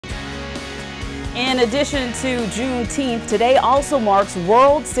In addition to Juneteenth, today also marks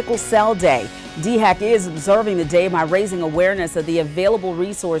World Sickle Cell Day. DHEC is observing the day by raising awareness of the available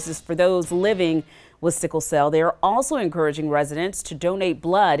resources for those living with sickle cell. They are also encouraging residents to donate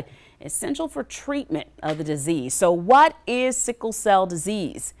blood, essential for treatment of the disease. So what is sickle cell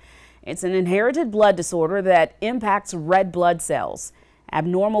disease? It's an inherited blood disorder that impacts red blood cells.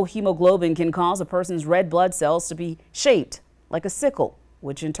 Abnormal hemoglobin can cause a person's red blood cells to be shaped like a sickle,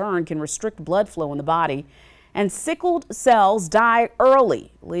 which in turn can restrict blood flow in the body. And sickled cells die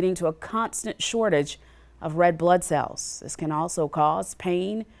early, leading to a constant shortage of red blood cells. This can also cause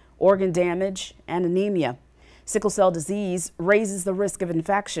pain, organ damage, and anemia. Sickle cell disease raises the risk of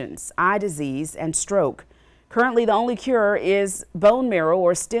infections, eye disease, and stroke. Currently, the only cure is bone marrow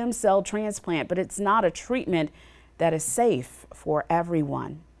or stem cell transplant, but it's not a treatment that is safe for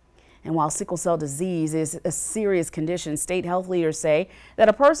everyone. And while sickle cell disease is a serious condition, state health leaders say that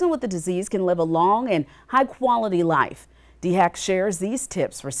a person with the disease can live a long and high-quality life. DHEC shares these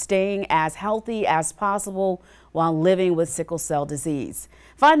tips for staying as healthy as possible while living with sickle cell disease.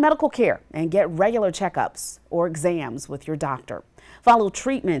 Find medical care and get regular checkups or exams with your doctor. Follow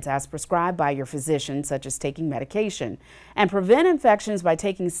treatments as prescribed by your physician, such as taking medication, and prevent infections by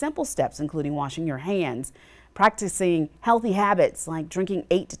taking simple steps, including washing your hands, practicing healthy habits like drinking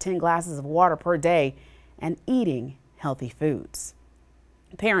 8 to 10 glasses of water per day, and eating healthy foods.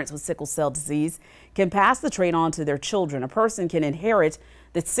 Parents with sickle cell disease can pass the trait on to their children. A person can inherit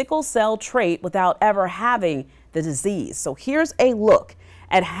the sickle cell trait without ever having the disease. So here's a look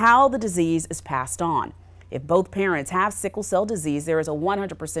at how the disease is passed on. If both parents have sickle cell disease, there is a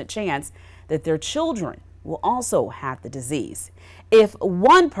 100% chance that their children will also have the disease. If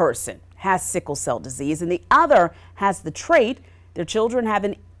one person has sickle cell disease and the other has the trait, their children have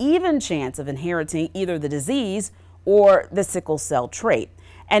an even chance of inheriting either the disease or the sickle cell trait.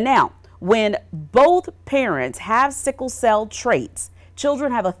 And now, when both parents have sickle cell traits,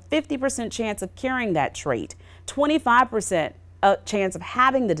 children have a 50% chance of carrying that trait, 25% chance of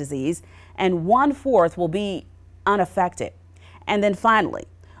having the disease, and 1/4 will be unaffected. And then finally,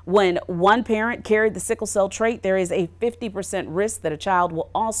 when one parent carried the sickle cell trait, there is a 50% risk that a child will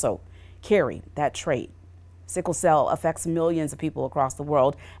also carry that trait. Sickle cell affects millions of people across the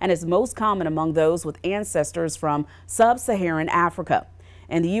world and is most common among those with ancestors from sub-Saharan Africa.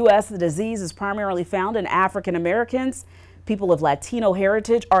 In the U.S., the disease is primarily found in African Americans. People of Latino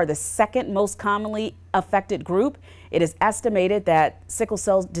heritage are the second most commonly affected group. It is estimated that sickle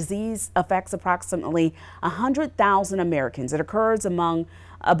cell disease affects approximately 100,000 Americans. It occurs among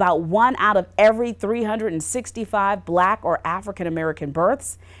about 1 out of every 365 Black or African American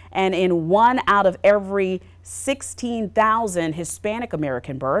births and in 1 out of every 16,000 Hispanic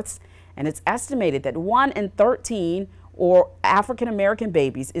American births. And it's estimated that 1 in 13 or African American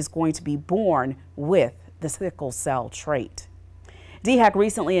babies is going to be born with the sickle cell trait. DHEC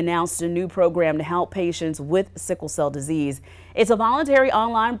recently announced a new program to help patients with sickle cell disease. It's a voluntary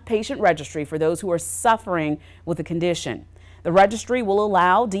online patient registry for those who are suffering with the condition. The registry will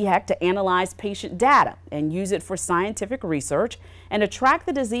allow DHEC to analyze patient data and use it for scientific research and to track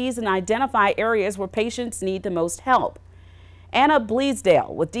the disease and identify areas where patients need the most help. Anna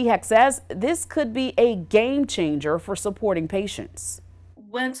Bleasdale with DHEC says this could be a game changer for supporting patients.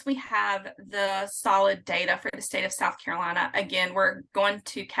 Once we have the solid data for the state of South Carolina, again, we're going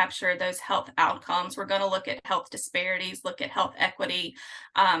to capture those health outcomes. We're going to look at health disparities, look at health equity,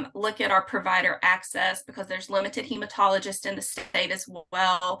 look at our provider access because there's limited hematologists in the state as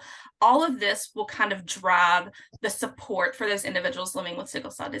well. All of this will kind of drive the support for those individuals living with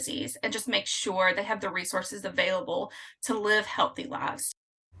sickle cell disease and just make sure they have the resources available to live healthy lives.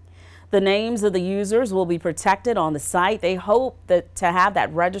 The names of the users will be protected on the site. They hope to have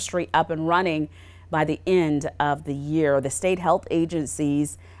that registry up and running by the end of the year. The state health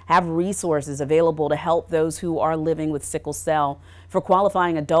agencies have resources available to help those who are living with sickle cell. For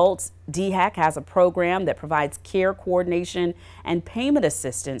qualifying adults, DHEC has a program that provides care coordination and payment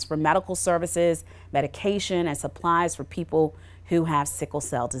assistance for medical services, medication, and supplies for people who have sickle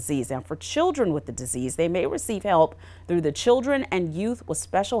cell disease. And for children with the disease, they may receive help through the Children and Youth with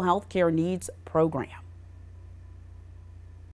Special Health Care Needs program.